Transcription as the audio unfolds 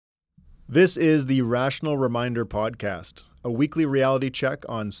This is the Rational Reminder Podcast, a weekly reality check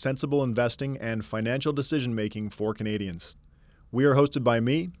on sensible investing and financial decision-making for Canadians. We are hosted by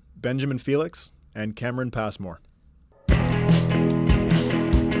me, Benjamin Felix, and Cameron Passmore. So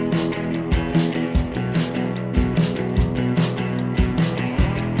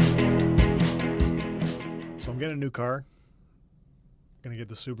I'm getting a new car. Going to get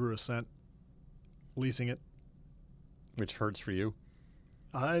the Subaru Ascent, leasing it. Which hurts for you?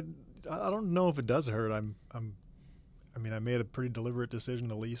 I don't know if it does hurt. I made a pretty deliberate decision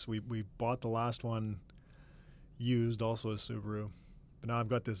to lease. We bought the last one used, also a Subaru. But now I've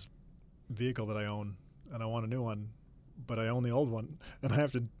got this vehicle that I own, and I want a new one, but I own the old one, and I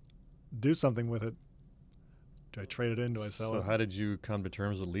have to do something with it. Do I trade it in? Do I sell it? So how did you come to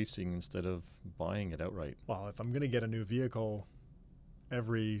terms with leasing instead of buying it outright? Well, if I'm going to get a new vehicle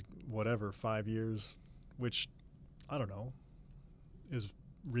every, 5 years, which, I don't know, is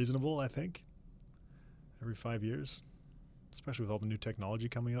reasonable, I think, every 5 years, especially with all the new technology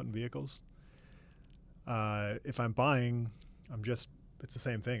coming out in vehicles. If I'm buying, it's the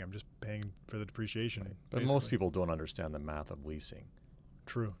same thing. I'm just paying for the depreciation. Right. But most people don't understand the math of leasing.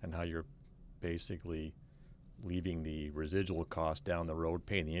 True. And how you're basically leaving the residual cost down the road,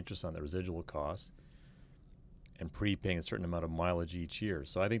 paying the interest on the residual cost, and prepaying a certain amount of mileage each year.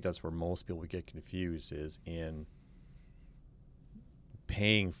 So I think that's where most people get confused, is in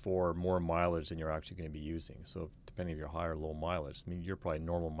paying for more mileage than you're actually going to be using. So depending if you're high or low mileage, I mean, you're probably a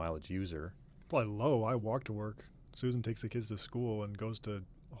normal mileage user. Probably low. I walk to work. Susan takes the kids to school and goes to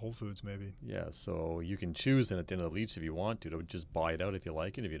Whole Foods maybe. Yeah, so you can choose then at the end of the lease if you want to just buy it out if you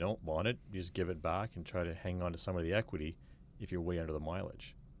like it. If you don't want it, you just give it back and try to hang on to some of the equity if you're way under the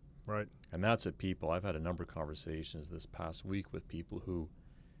mileage. Right. And that's what people, I've had a number of conversations this past week with people who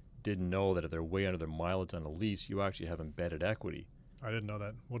didn't know that if they're way under their mileage on a lease, you actually have embedded equity. I didn't know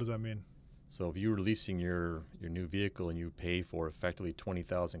that. What does that mean? So if you were leasing your new vehicle and you pay for effectively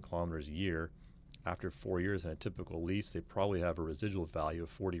 20,000 kilometers a year, after 4 years in a typical lease, they probably have a residual value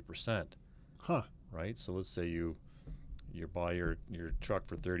of 40%. Huh. Right? So let's say you buy your truck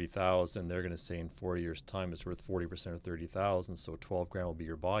for 30,000, they're going to say in 4 years' time it's worth 40% of 30,000, so 12 grand will be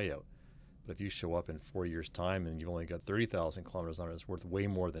your buyout. But if you show up in 4 years' time and you've only got 30,000 kilometers on it, it's worth way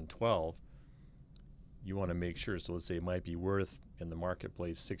more than 12. You want to make sure, so let's say it might be worth in the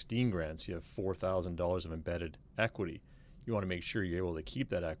marketplace 16 grand, so you have $4,000 of embedded equity. You want to make sure you're able to keep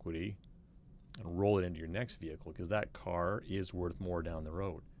that equity and roll it into your next vehicle, because that car is worth more down the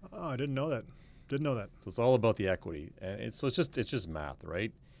road. Oh, I didn't know that. So it's all about the equity, and it's just math,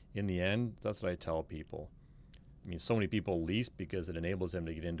 right? In the end, that's what I tell people. I mean, so many people lease because it enables them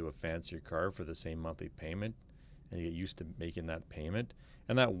to get into a fancier car for the same monthly payment, and they get used to making that payment.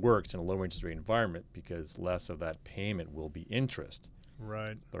 And that works in a low interest rate environment because less of that payment will be interest.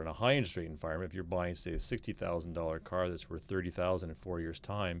 Right. But in a high interest rate environment, if you're buying, say, a $60,000 car that's worth $30,000 in 4 years'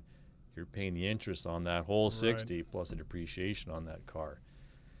 time, you're paying the interest on that whole 60 plus the depreciation on that car.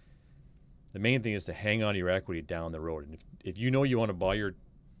 The main thing is to hang on to your equity down the road. And if you know you want to buy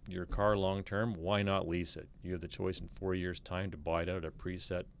your car long term, why not lease it? You have the choice in 4 years' time to buy it out at a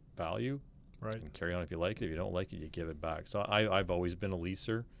preset value. Right. And carry on if you like it. If you don't like it, you give it back. So I've always been a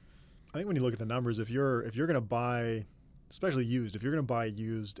leaser. I think when you look at the numbers, if you're going to buy, especially used, if you're going to buy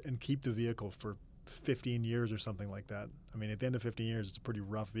used and keep the vehicle for 15 years or something like that, I mean, at the end of 15 years, it's a pretty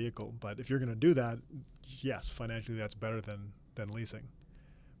rough vehicle. But if you're going to do that, yes, financially that's better than leasing.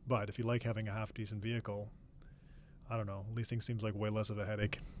 But if you like having a half-decent vehicle, I don't know, leasing seems like way less of a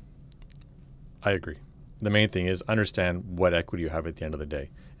headache. I agree. The main thing is understand what equity you have at the end of the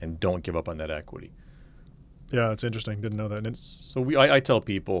day and don't give up on that equity. Yeah, it's interesting. Didn't know that. So I tell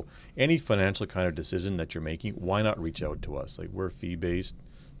people, any financial kind of decision that you're making, why not reach out to us? Like, we're fee-based,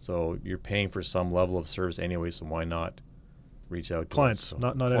 so you're paying for some level of service anyway, so why not reach out to clients, us? So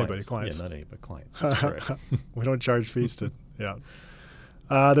not clients. anybody, clients. Yeah, not anybody, clients. That's correct. We don't charge fees to, yeah.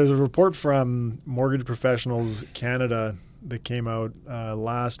 There's a report from Mortgage Professionals Canada that came out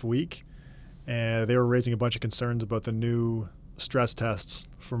last week, and they were raising a bunch of concerns about the new stress tests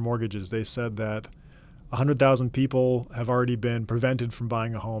for mortgages. They said that 100,000 people have already been prevented from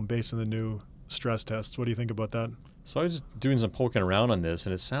buying a home based on the new stress tests. What do you think about that? So I was just doing some poking around on this,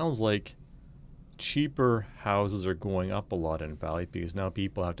 and it sounds like cheaper houses are going up a lot in value because now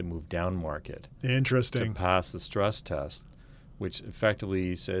people have to move down market. Interesting. To pass the stress test, which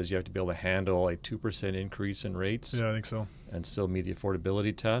effectively says you have to be able to handle a 2% increase in rates. Yeah, I think so. And still meet the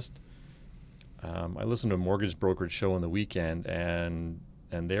affordability test. I listened to a mortgage brokerage show on the weekend, and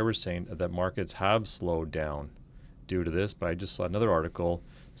they were saying that markets have slowed down due to this, but I just saw another article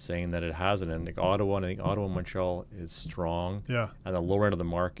saying that it hasn't. And like Ottawa, and I think Ottawa and Montreal is strong. Yeah. And the lower end of the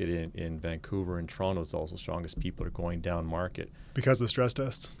market in Vancouver and Toronto is also strong as people are going down market. Because of the stress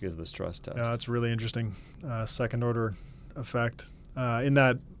tests. Because of the stress test. Yeah, that's really interesting. Second order effect. In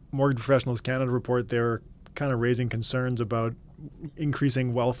that Mortgage Professionals Canada report, they're kind of raising concerns about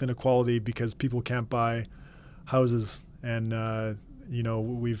increasing wealth inequality because people can't buy houses. And,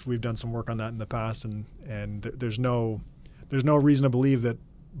 we've done some work on that in the past, and there's no reason to believe that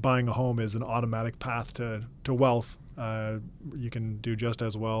buying a home is an automatic path to wealth. You can do just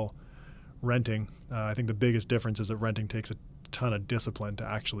as well renting. I think the biggest difference is that renting takes a ton of discipline to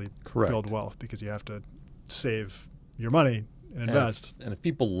actually build wealth, because you have to save your money and invest. And if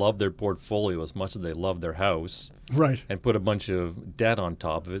people love their portfolio as much as they love their house, right, and put a bunch of debt on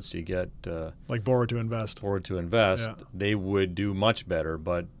top of it, so you get like borrow to invest, they would do much better.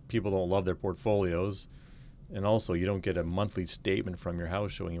 But people don't love their portfolios, and also you don't get a monthly statement from your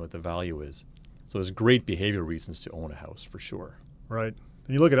house showing you what the value is. So there's great behavioral reasons to own a house for sure. Right.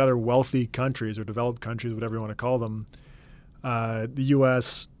 And you look at other wealthy countries or developed countries, whatever you want to call them. The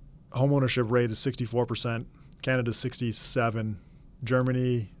U.S. homeownership rate is 64%. Canada 67%,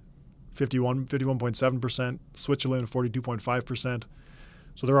 Germany 51.7%, Switzerland 42.5%.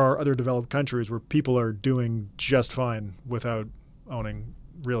 So there are other developed countries where people are doing just fine without owning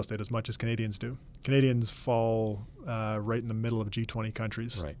real estate as much as Canadians do. Canadians fall right in the middle of G20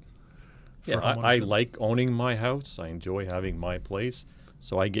 countries. Right. Yeah, I like owning my house. I enjoy having my place.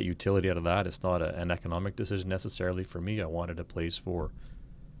 So I get utility out of that. It's not an economic decision necessarily for me. I wanted a place for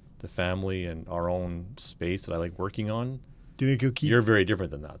the family and our own space that I like working on. Do you think you'll keep? You're very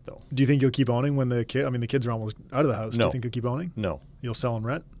different than that, though. Do you think you'll keep owning when the kids are almost out of the house? No. Do you think you'll keep owning? No. You'll sell and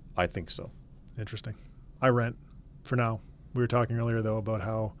rent? I think so. Interesting. I rent for now. We were talking earlier, though, about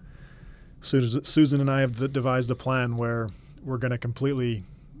how Susan and I have devised a plan where we're going to completely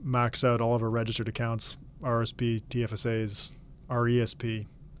max out all of our registered accounts, RSP, TFSAs, our ESP,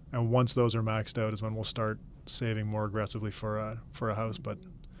 and once those are maxed out is when we'll start saving more aggressively for a house. But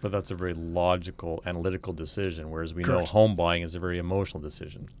that's a very logical, analytical decision, whereas we Correct. know home buying is a very emotional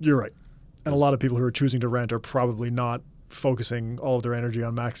decision. You're right. And a lot of people who are choosing to rent are probably not focusing all of their energy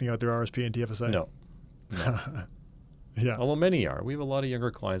on maxing out their RSP and TFSA. No. Yeah. Although many are. We have a lot of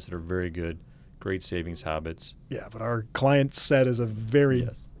younger clients that are very good, great savings habits. Yeah, but our client set is a very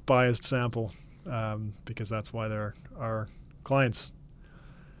biased sample because that's why they're our clients.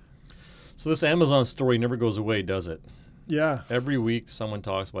 So this Amazon story never goes away, does it? Yeah. Every week someone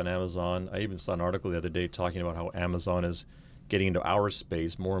talks about Amazon. I even saw an article the other day talking about how Amazon is getting into our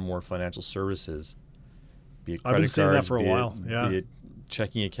space, more and more financial services. Be it credit I've been seeing cards, that for a while. Yeah. Be it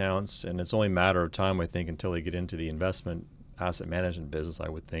checking accounts, and it's only a matter of time, I think, until they get into the investment asset management business, I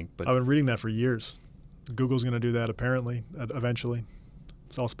would think. But I've been reading that for years. Google's going to do that apparently, eventually.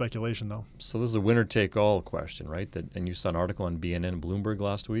 It's all speculation, though. So this is a winner-take-all question, right? And you saw an article on BNN and Bloomberg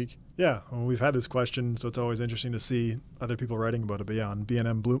last week? Yeah, well, we've had this question, so it's always interesting to see other people writing about it. But yeah, on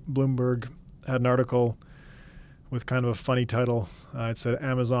BNN, Bloomberg had an article with kind of a funny title. It said,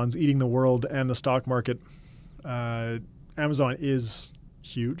 Amazon's eating the world and the stock market. Amazon is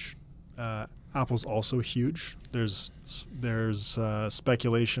huge. Apple's also huge. There's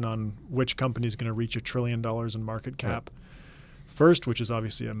speculation on which company is going to reach $1 trillion in market cap first, which is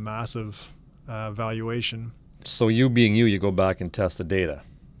obviously a massive valuation. So you being you go back and test the data.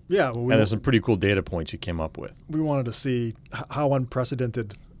 Yeah. Well, and there's some pretty cool data points you came up with. We wanted to see how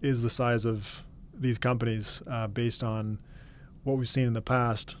unprecedented is the size of these companies based on what we've seen in the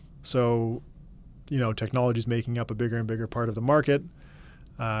past. So, technology is making up a bigger and bigger part of the market.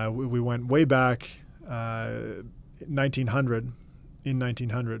 We went way back 1900. In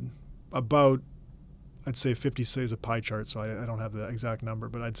 1900, about, I'd say 50 is a pie chart, so I don't have the exact number,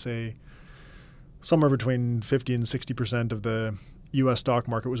 but I'd say somewhere between 50 and 60% of the U.S. stock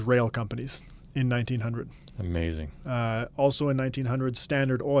market was rail companies in 1900. Amazing. Also in 1900,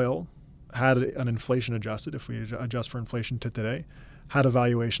 Standard Oil had an inflation adjusted, if we adjust for inflation to today, had a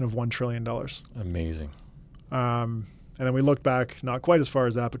valuation of $1 trillion. Amazing. And then we looked back, not quite as far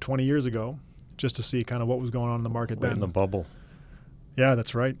as that, but 20 years ago, just to see kind of what was going on in the market then. In the bubble. Yeah,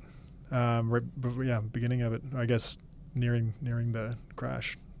 that's right. Beginning of it, I guess, nearing the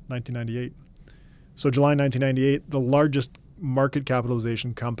crash, 1998. So July 1998, the largest market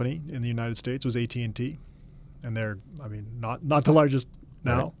capitalization company in the United States was AT&T, and they're, not the largest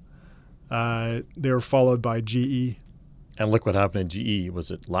now. Right. They were followed by GE. And look what happened at GE.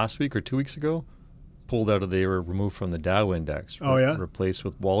 Was it last week or 2 weeks ago? They were removed from the Dow index. Replaced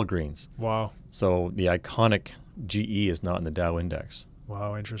with Walgreens. Wow. So the iconic GE is not in the Dow index.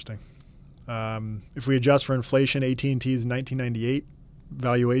 Wow, interesting. If we adjust for inflation, AT&T's 1998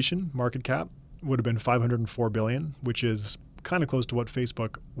 valuation, market cap, would have been $504 billion, which is kind of close to what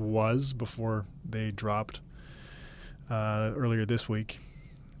Facebook was before they dropped earlier this week.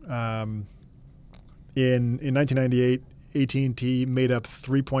 In 1998, AT&T made up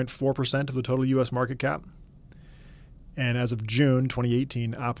 3.4% of the total U.S. market cap. And as of June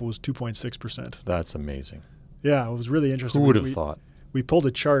 2018, Apple was 2.6%. That's amazing. Yeah, it was really interesting. Who would have thought? We pulled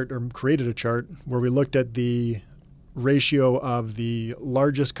a chart, or created a chart, where we looked at the ratio of the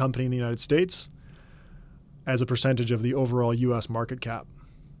largest company in the United States as a percentage of the overall U.S. market cap.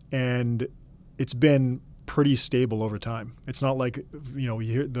 And it's been pretty stable over time. It's not like, we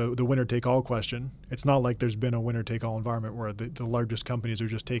hear the winner-take-all question. It's not like there's been a winner-take-all environment where the largest companies are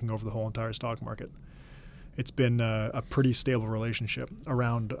just taking over the whole entire stock market. It's been a pretty stable relationship,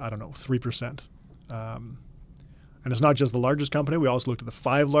 around, 3%. And it's not just the largest company. We also looked at the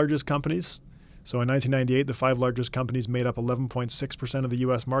 5 largest companies. So in 1998, the 5 largest companies made up 11.6% of the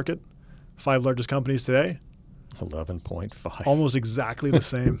U.S. market. 5 largest companies today? 11.5. Almost exactly the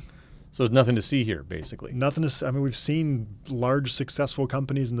same. So there's nothing to see here, basically. Nothing to. We've seen large, successful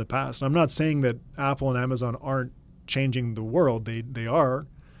companies in the past. And I'm not saying that Apple and Amazon aren't changing the world. They are.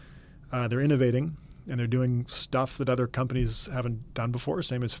 They're innovating, and they're doing stuff that other companies haven't done before.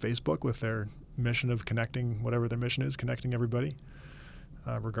 Same as Facebook with their mission of connecting, whatever their mission is, connecting everybody,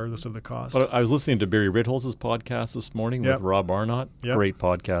 regardless of the cost. But I was listening to Barry Ritholtz's podcast this morning with Rob Arnott. Great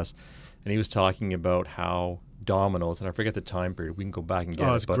podcast. And he was talking about how Domino's, and I forget the time period. We can go back and get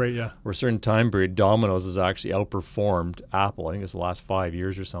it. Oh, it's great, yeah. For a certain time period, Domino's has actually outperformed Apple. I think it's the last 5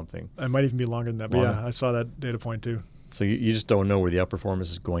 years or something. It might even be longer than that. But yeah, I saw that data point too. So you just don't know where the outperformance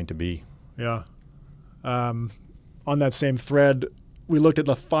is going to be. Yeah. On that same thread, we looked at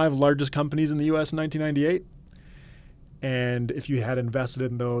the 5 largest companies in the U.S. in 1998. And if you had invested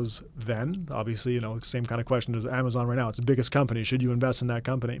in those then, obviously, same kind of question as Amazon right now. It's the biggest company. Should you invest in that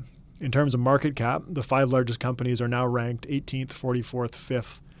company? In terms of market cap, the 5 largest companies are now ranked 18th, 44th,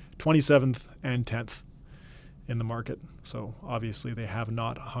 5th, 27th, and 10th in the market. So obviously they have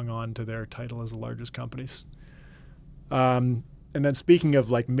not hung on to their title as the largest companies. And then speaking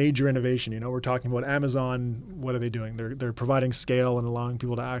of major innovation, we're talking about Amazon. What are they doing? They're providing scale and allowing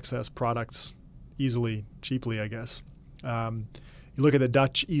people to access products easily, cheaply, I guess. You look at the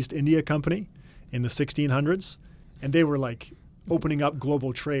Dutch East India Company in the 1600s, and they were opening up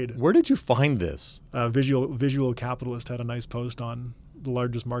global trade. Where did you find this? Visual Capitalist had a nice post on the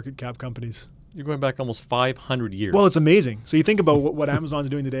largest market cap companies. You're going back almost 500 years. Well, it's amazing. So you think about what Amazon's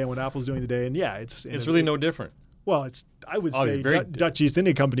doing today and what Apple's doing today, and it's really no different. Well, I would say Dutch East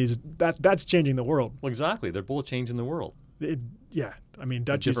India Companies, that's changing the world. Well, exactly. They're both changing the world.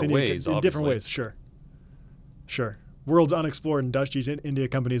 Dutch East India in different ways, sure. World's unexplored, and Dutch East India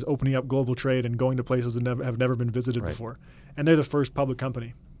Companies opening up global trade and going to places that have never been visited before. And they're the first public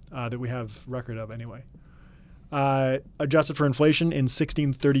company that we have record of anyway. Adjusted for inflation in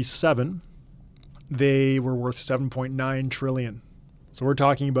 1637, they were worth $7.9 trillion. So we're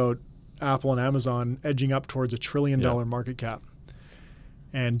talking about Apple and Amazon edging up towards $1 trillion market cap.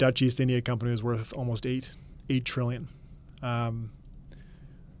 And Dutch East India Company was worth almost $8 trillion. And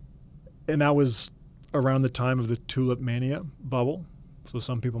that was around the time of the tulip mania bubble. So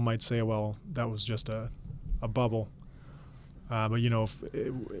some people might say, well, that was just a bubble. But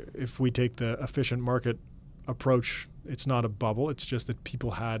if we take the efficient market approach, it's not a bubble. It's just that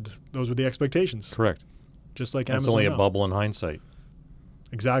people those were the expectations. Correct. Just like Amazon. It's only a bubble in hindsight.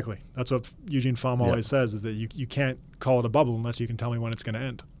 Exactly. That's what Eugene Fromm always says, is that you can't call it a bubble unless you can tell me when it's going to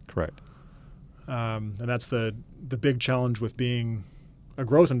end. Correct. And that's the big challenge with being a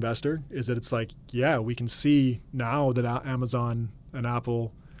growth investor, is that it's we can see now that Amazon and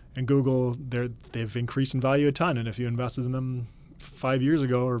Apple and Google, they've increased in value a ton. And if you invested in them 5 years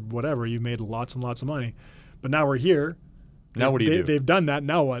ago or whatever, you made lots and lots of money. But now we're here. Now what do you do? They've done that.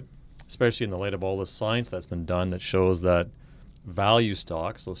 Now what? Especially in the light of all the science that's been done that shows that value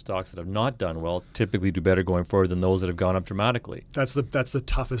stocks, those stocks that have not done well, typically do better going forward than those that have gone up dramatically. That's the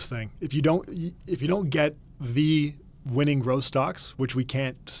toughest thing. If you don't get the winning growth stocks, which we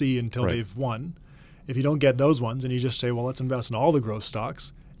can't see until they've won, if you don't get those ones and you just say, well, let's invest in all the growth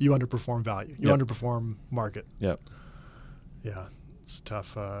stocks, you underperform value. You underperform market. Yep. Yeah, it's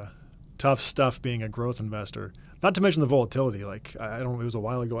tough. Tough stuff being a growth investor. Not to mention the volatility. It was a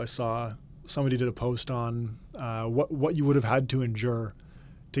while ago I saw somebody did a post on what you would have had to endure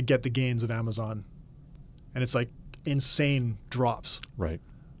to get the gains of Amazon. And it's insane drops. Right.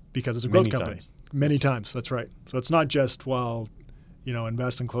 Because it's a growth company. Many times, that's right. So it's not just,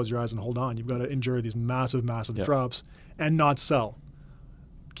 invest and close your eyes and hold on. You've got to endure these massive, massive drops and not sell.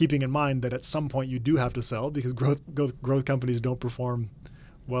 keeping in mind that at some point you do have to sell because growth companies don't perform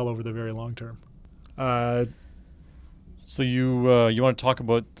well over the very long term. So you want to talk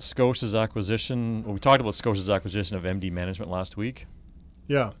about Scotia's acquisition? Well, we talked about Scotia's acquisition of MD Management last week.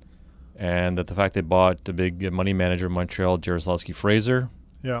 Yeah. And that the fact they bought the big money manager in Montreal, Jaroslawski Fraser.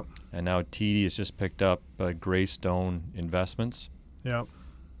 Yeah. And now TD has just picked up Greystone Investments. Yeah.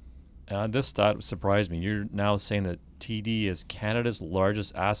 This stat surprised me. You're now saying that TD is Canada's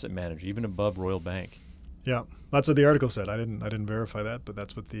largest asset manager, even above Royal Bank. Yeah, that's what the article said. I didn't verify that, but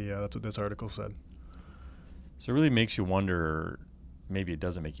that's what this article said. So it really makes you wonder. Maybe it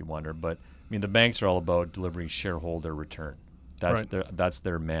doesn't make you wonder, but I mean, the banks are all about delivering shareholder return. That's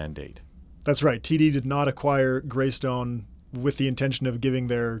their mandate. That's right. TD did not acquire Greystone with the intention of giving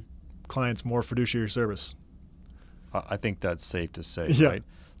their clients more fiduciary service. I think that's safe to say, yeah. Right?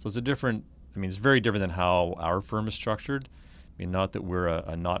 So it's it's very different than how our firm is structured. I mean, not that we're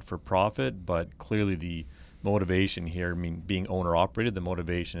a not-for-profit, but clearly the motivation here, being owner-operated, the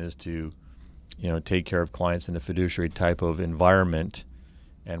motivation is to, take care of clients in a fiduciary type of environment,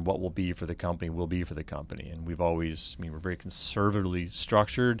 and what will be for the company will be for the company. And we've always, we're very conservatively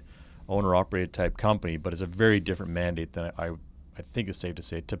structured, owner-operated type company, but it's a very different mandate than I think it's safe to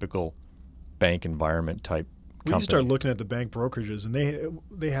say a typical bank environment type company. You start looking at the bank brokerages, and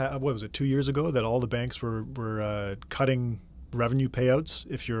they had, what was it, 2 years ago, that all the banks were cutting revenue payouts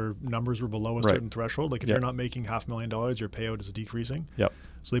if your numbers were below a certain threshold. Like if you're not making $500,000, your payout is decreasing. Yep.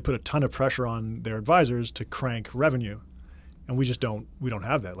 So they put a ton of pressure on their advisors to crank revenue. And we don't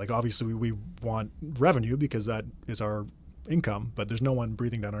have that. Like obviously we want revenue because that is our income, but there's no one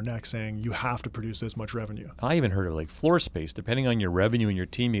breathing down our neck saying you have to produce this much revenue. I even heard of like floor space. Depending on your revenue and your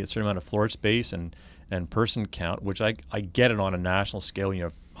team, you get a certain amount of floor space and person count, which I get it on a national scale. You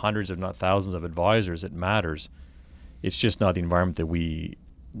have hundreds, if not thousands of advisors. It matters. It's just not the environment that we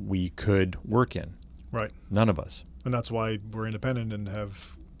could work in. Right. None of us. And that's why we're independent and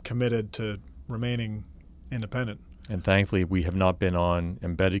have committed to remaining independent. And thankfully, we have not been on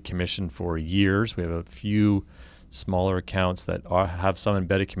embedded commission for years. We have a few smaller accounts that have some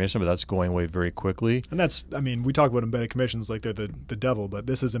embedded commission, but that's going away very quickly. And that's, we talk about embedded commissions like they're the devil, but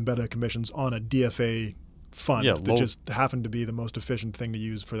this is embedded commissions on a DFA fund that just happened to be the most efficient thing to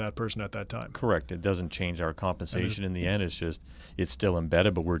use for that person at that time. Correct. It doesn't change our compensation in the end. It's still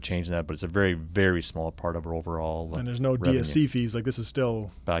embedded, but we're changing that. But it's a very, very small part of our overall and there's no revenue. DSC fees. Like this is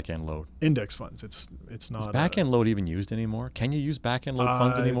still back-end load. Index funds. It's not. Is back-end load even used anymore? Can you use back-end load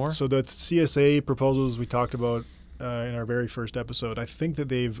funds anymore? So the CSA proposals we talked about in our very first episode, I think that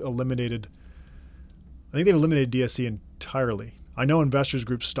they've eliminated DSC entirely. I know investors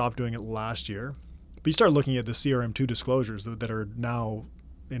groups stopped doing it last year. But you start looking at the CRM2 disclosures that are now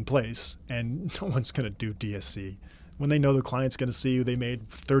in place, and no one's going to do DSC. When they know the client's going to see you, they made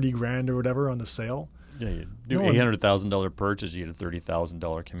 $30,000 or whatever on the sale. Yeah, you do $800,000 purchase, you get a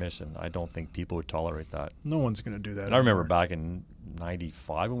 $30,000 commission. I don't think people would tolerate that. No one's going to do that. And I remember back in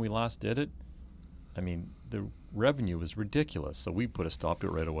 '95 when we last did it. The revenue was ridiculous, so we put a stop to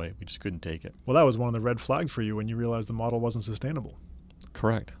it right away. We just couldn't take it. Well, that was one of the red flags for you when you realized the model wasn't sustainable.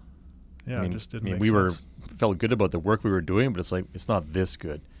 Correct. Yeah, it just didn't make sense. We felt good about the work we were doing, but it's like it's not this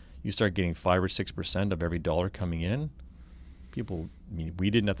good. You start getting 5 or 6% of every dollar coming in. People,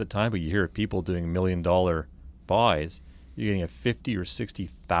 we didn't at the time, but you hear people doing $1 million buys. You're getting a $50,000 or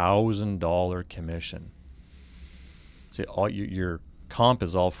 $60,000 commission. So all your comp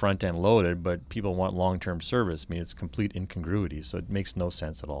is all front end loaded, but people want long-term service. It's complete incongruity, so it makes no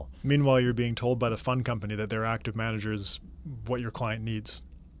sense at all. Meanwhile, you're being told by the fund company that their active manager is what your client needs.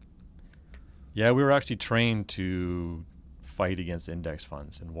 Yeah, we were actually trained to fight against index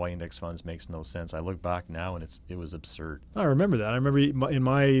funds, and why index funds makes no sense. I look back now, and it was absurd. I remember that. I remember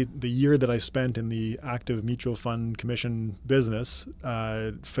the year that I spent in the active mutual fund commission business,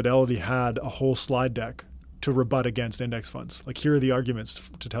 Fidelity had a whole slide deck to rebut against index funds. Like, here are the arguments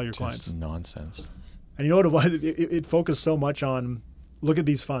to tell your clients. Just nonsense. And you know what it was? It focused so much on, look at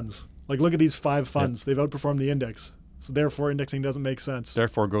these funds. Like, look at these 5 funds. They've outperformed the index. So therefore, indexing doesn't make sense.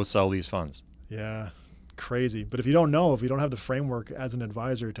 Therefore, go sell these funds. Yeah, crazy. But if you don't have the framework as an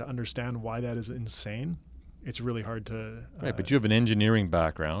advisor to understand why that is insane, it's really hard to... Right, but you have an engineering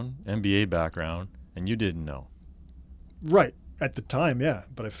background, MBA background, and you didn't know. Right, at the time, yeah.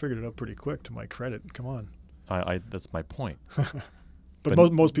 But I figured it out pretty quick, to my credit. Come on. That's my point.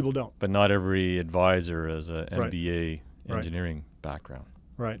 but most people don't. But not every advisor has an MBA engineering background.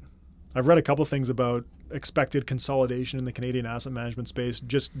 Right. I've read a couple things about expected consolidation in the Canadian asset management space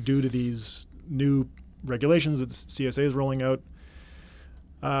just due to these new regulations that the CSA is rolling out.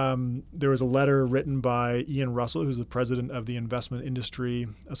 There was a letter written by Ian Russell, who's the president of the Investment Industry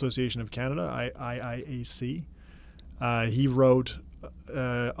Association of Canada, IIAC. He wrote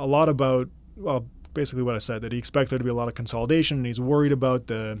a lot about, well, basically what I said, that he expects there to be a lot of consolidation, and he's worried about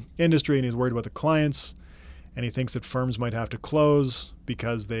the industry, and he's worried about the clients, and he thinks that firms might have to close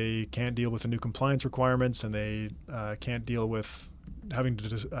because they can't deal with the new compliance requirements, and they can't deal with having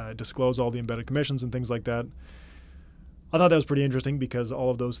to disclose all the embedded commissions and things like that. I thought that was pretty interesting because all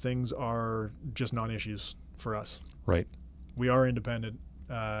of those things are just non-issues for us. Right. We are independent,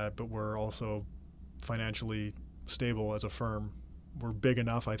 but we're also financially stable as a firm. We're big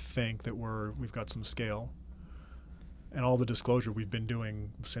enough, I think, that we've got some scale. And all the disclosure we've been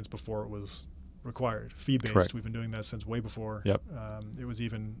doing since before it was required. Fee-based, Correct. We've been doing that since way before Yep. It was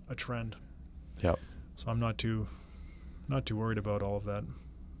even a trend. Yep. So I'm not too worried about all of that.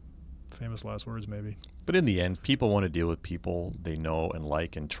 Famous last words, maybe. But in the end, people want to deal with people they know and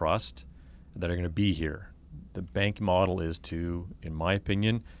like and trust that are going to be here. The bank model is to, in my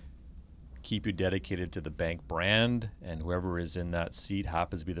opinion, keep you dedicated to the bank brand, and whoever is in that seat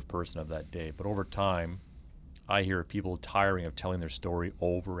happens to be the person of that day. But over time, I hear people tiring of telling their story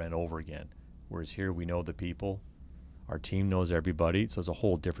over and over again. Whereas here we know the people, our team knows everybody, so it's a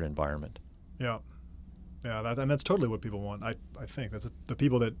whole different environment. Yeah. Yeah, and that's totally what people want. I think that's the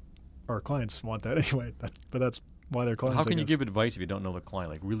people that our clients want that anyway. But that's why they're clients. How can you give advice if you don't know the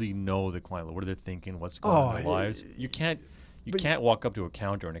client? Like really know the client. What are they thinking? What's going on in their lives? You can't walk up to a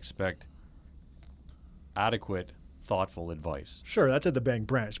counter and expect adequate, thoughtful advice. Sure, that's at the bank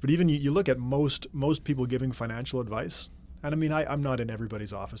branch. But even you look at most people giving financial advice, and I mean I'm not in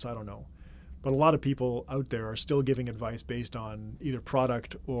everybody's office. I don't know. But a lot of people out there are still giving advice based on either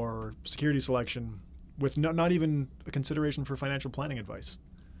product or security selection with not even a consideration for financial planning advice.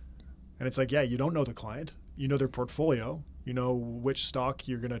 And it's like, yeah, you don't know the client. You know their portfolio. You know which stock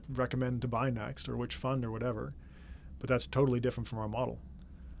you're going to recommend to buy next or which fund or whatever. But that's totally different from our model.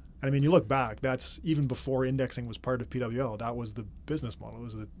 And I mean, you look back, that's even before indexing was part of PWL. That was the business model. It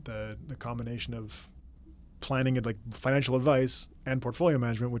was the combination of planning and like financial advice and portfolio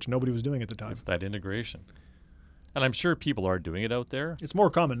management, which nobody was doing at the time. It's that integration. And I'm sure people are doing it out there. It's more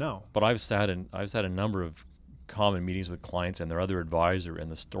common now. But I've sat a number of common meetings with clients and their other advisor, and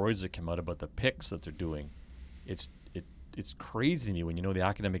the stories that come out about the picks that they're doing, it's crazy to me when you know the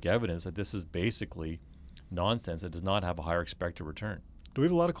academic evidence that this is basically nonsense that does not have a higher expected return. Do we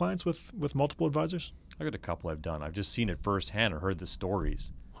have a lot of clients with multiple advisors? I've got a couple I've done. I've just seen it firsthand or heard the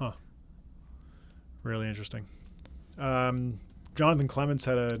stories. Huh. Really interesting. Jonathan Clements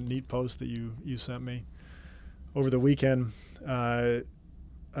had a neat post that you sent me over the weekend. I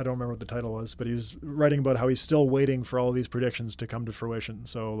don't remember what the title was, but he was writing about how he's still waiting for all these predictions to come to fruition.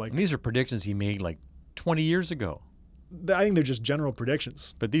 So, like, and these are predictions he made like 20 years ago. I think they're just general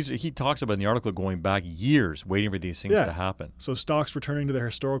predictions. But he talks about in the article going back years waiting for these things to happen. So stocks returning to their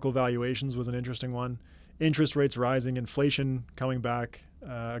historical valuations was an interesting one. Interest rates rising, inflation coming back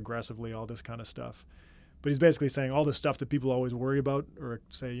aggressively, all this kind of stuff. But he's basically saying all this stuff that people always worry about or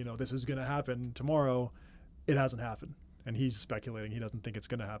say, this is going to happen tomorrow, it hasn't happened. And he's speculating he doesn't think it's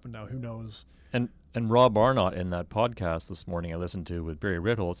going to happen. Now, who knows? And Rob Arnott in that podcast this morning I listened to with Barry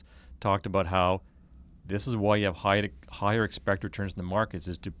Ritholtz talked about how this is why you have higher expected returns in the markets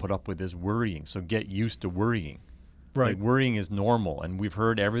is to put up with this worrying. So get used to worrying. Right. Like worrying is normal. And we've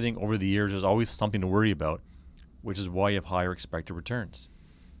heard everything over the years. There's always something to worry about, which is why you have higher expected returns.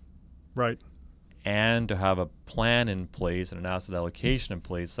 Right. And to have a plan in place and an asset allocation in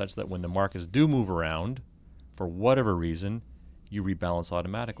place such that when the markets do move around, for whatever reason, you rebalance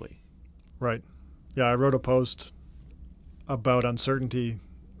automatically. Right. Yeah, I wrote a post about uncertainty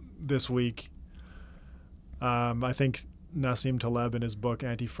this week. I think Nassim Taleb in his book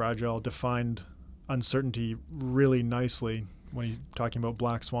Anti-Fragile defined uncertainty really nicely when he's talking about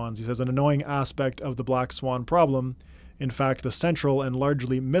black swans. He says, an annoying aspect of the black swan problem, in fact, the central and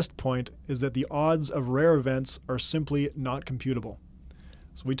largely missed point, is that the odds of rare events are simply not computable.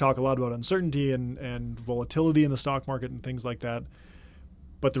 So we talk a lot about uncertainty and volatility in the stock market and things like that.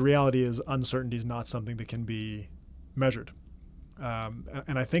 But the reality is uncertainty is not something that can be measured.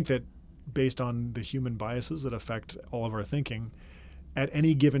 And I think that based on the human biases that affect all of our thinking, at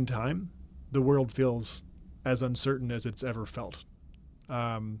any given time, the world feels as uncertain as it's ever felt.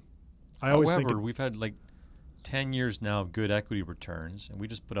 However, we've had like 10 years now of good equity returns, and we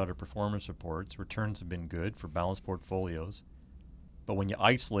just put out our performance reports. Returns have been good for balanced portfolios. But when you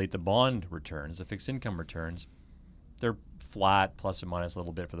isolate the bond returns, the fixed income returns, they're flat plus or minus a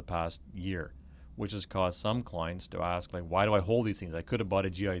little bit for the past year, which has caused some clients to ask, like, why do I hold these things? I could have bought a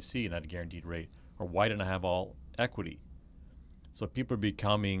GIC and had a guaranteed rate. Or why didn't I have all equity? So people are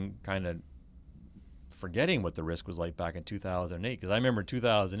becoming kind of forgetting what the risk was like back in 2008. Because I remember in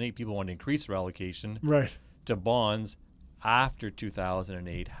 2008, people wanted to increase their allocation Right. to bonds after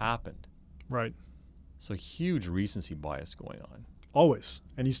 2008 happened. Right. So huge recency bias going on. Always.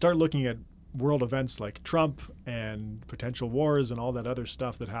 And you start looking at world events like Trump and potential wars and all that other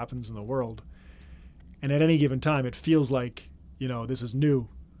stuff that happens in the world. And at any given time, it feels like, this is new,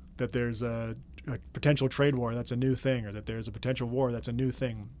 that there's a potential trade war, that's a new thing, or that there's a potential war, that's a new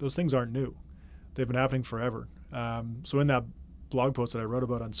thing. Those things aren't new. They've been happening forever. So in that blog post that I wrote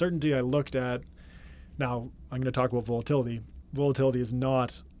about uncertainty, I looked at, now I'm going to talk about volatility. Volatility is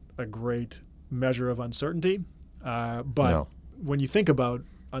not a great measure of uncertainty, but when you think about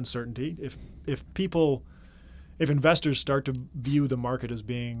uncertainty, if investors start to view the market as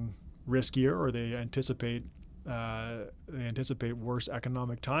being riskier, or they anticipate worse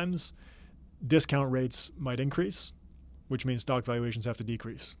economic times, discount rates might increase, which means stock valuations have to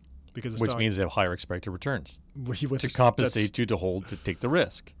decrease, because which means they have higher expected returns to compensate you to take the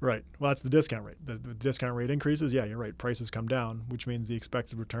risk. Right. Well, that's the discount rate. The discount rate increases. Yeah, you're right. Prices come down, which means the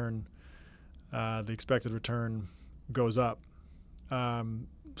expected return goes up.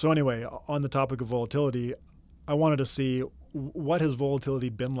 So anyway, on the topic of volatility, I wanted to see what has volatility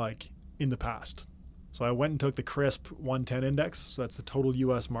been like in the past. So I went and took the CRSP 110 index, so that's the total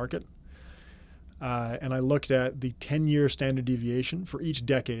U.S. market, and I looked at the 10-year standard deviation for each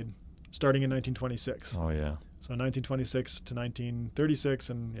decade, starting in 1926. Oh, yeah. So 1926 to 1936,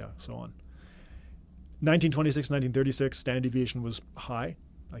 and so on. 1926 to 1936, standard deviation was high,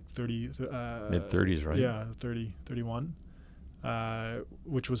 like 30. Mid-30s, right? Yeah, 30, 31,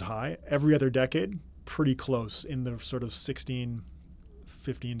 which was high. Every other decade, pretty close in the sort of 16,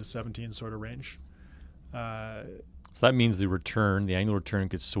 15 to 17 sort of range. So that means the annual return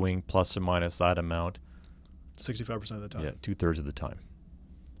could swing plus or minus that amount. 65% of the time. Yeah, 2/3 of the time.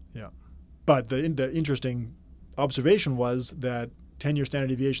 Yeah. But the interesting observation was that 10-year standard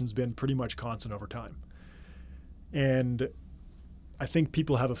deviation has been pretty much constant over time. And I think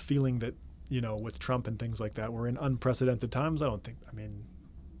people have a feeling that, with Trump and things like that, we're in unprecedented times.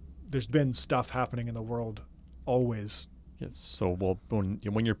 There's been stuff happening in the world always. Yes. So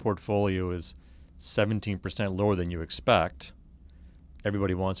when your portfolio is 17% lower than you expect,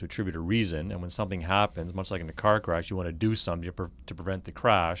 everybody wants to attribute a reason. And when something happens, much like in a car crash, you want to do something to prevent the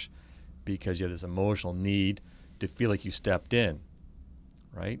crash because you have this emotional need to feel like you stepped in,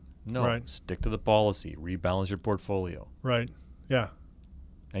 right? No, right. Stick to the policy, rebalance your portfolio. Right, yeah.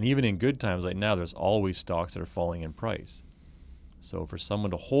 And even in good times like now, there's always stocks that are falling in price. So for someone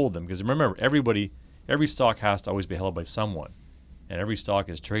to hold them, because remember, every stock has to always be held by someone. And every stock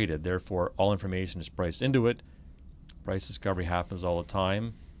is traded. Therefore, all information is priced into it. Price discovery happens all the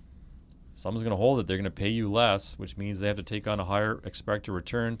time. Someone's going to hold it. They're going to pay you less, which means they have to take on a higher expected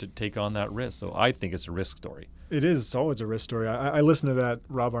return to take on that risk. So I think it's a risk story. It is. It's always a risk story. I listened to that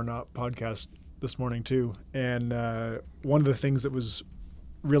Rob Arnott podcast this morning too. And one of the things that was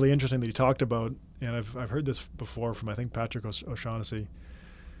really interesting that he talked about, and I've heard this before from, I think, Patrick O'Shaughnessy,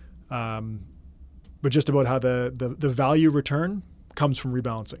 but just about how the value return comes from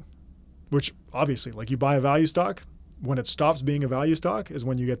rebalancing, which obviously, like, you buy a value stock, when it stops being a value stock is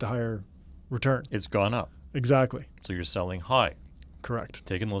when you get the higher return. It's gone up. Exactly. So you're selling high. Correct.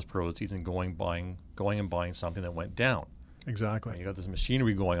 Taking those proceeds and going and buying something that went down. Exactly. And you got this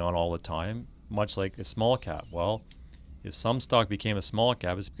machinery going on all the time, much like a small cap. Well, if some stock became a small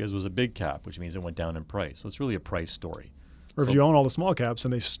cap, it's because it was a big cap, which means it went down in price. So it's really a price story. Or if you own all the small caps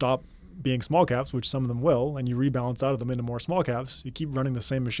and they stop being small caps, which some of them will, and you rebalance out of them into more small caps, you keep running the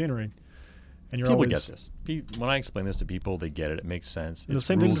same machinery. And you're people always, get this. When I explain this to people, they get it. It makes sense. And it's the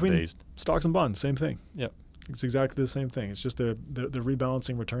same thing between rules-based. stocks and bonds, same thing. Yep. It's exactly the same thing. It's just the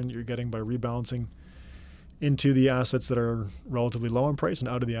rebalancing return that you're getting by rebalancing into the assets that are relatively low in price and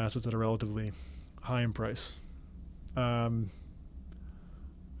out of the assets that are relatively high in price. Yeah.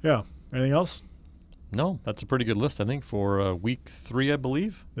 Anything else? No, that's a pretty good list, I think, for week 3, I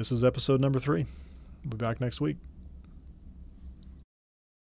believe. This is episode number 3. We'll be back next week.